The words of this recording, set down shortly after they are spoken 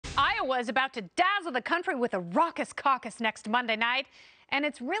Iowa is about to dazzle the country with a raucous caucus next Monday night. And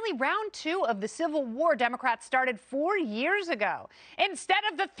it's really round two of the Civil War Democrats started 4 years ago. Instead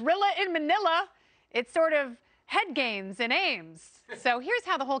of the thriller in Manila, it's sort of head games and aims. So here's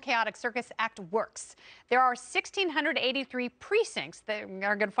how the whole chaotic circus act works. There are 1,683 precincts that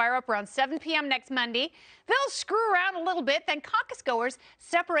are going to fire up around 7 p.m. next Monday. They'll screw around a little bit, then caucus goers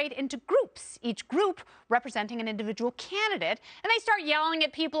separate into groups, each group representing an individual candidate, and they start yelling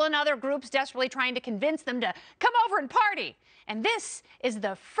at people in other groups, desperately trying to convince them to come over and party. And this is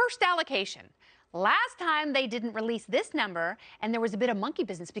the first allocation. Last time they didn't release this number, and there was a bit of monkey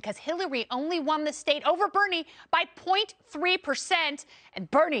business because Hillary only won the state over Bernie by 0.3%,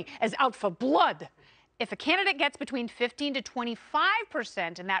 and Bernie is out for blood. If a candidate gets between 15 to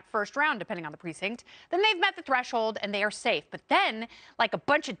 25% in that first round, depending on the precinct, then they've met the threshold and they are safe. But then, like a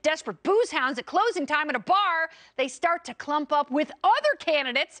bunch of desperate booze hounds at closing time at a bar, they start to clump up with other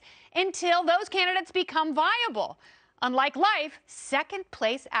candidates until those candidates become viable. Unlike life, second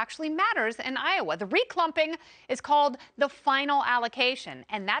place actually matters in Iowa. The reclumping is called the final allocation,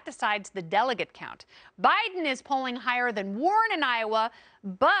 and that decides the delegate count. Biden is polling higher than Warren in Iowa,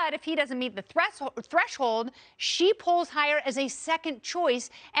 but if he doesn't meet the threshold, she polls higher as a second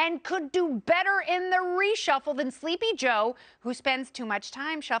choice and could do better in the reshuffle than Sleepy Joe, who spends too much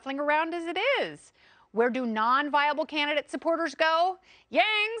time shuffling around as it is. Where do non-viable candidate supporters go?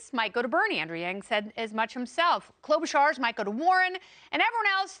 Yang's might go to Bernie. Andrew Yang said as much himself. Klobuchar's might go to Warren, and everyone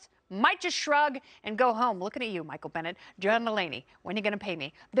else might just shrug and go home. Looking at you, Michael Bennet. John Mulaney, when are you going to pay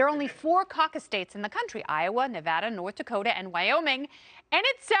me? There are only 4 caucus states in the country: Iowa, Nevada, North Dakota, and Wyoming. And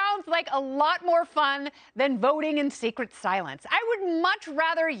it sounds like a lot more fun than voting in secret silence. I would much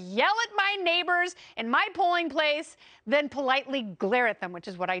rather yell at my neighbors in my polling place than politely glare at them, which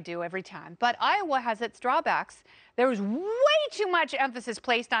is what I do every time. But Iowa has its drawbacks. There's way too much emphasis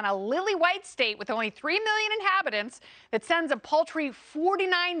placed on a lily-white state with only 3 million inhabitants that sends a paltry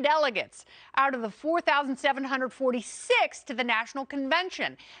 49 delegates out of the 4,746 to the national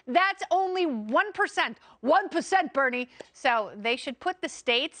convention. That's only 1%. 1%, Bernie. So they should put the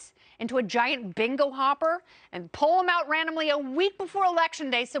states into a giant bingo hopper and pull them out randomly a week before Election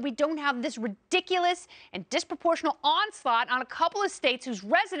Day so we don't have this ridiculous and disproportional onslaught on a couple of states whose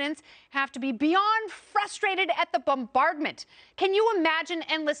residents have to be beyond frustrated at the bombardment. Can you imagine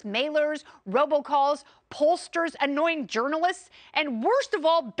endless mailers, robocalls, pollsters, annoying journalists, and worst of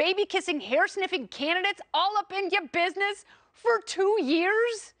all, baby-kissing, hair-sniffing candidates all up in your business for 2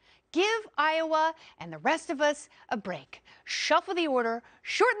 years? Give Iowa and the rest of us a break. Shuffle the order,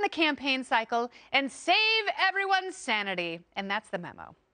 shorten the campaign cycle, and save everyone's sanity. And that's the memo.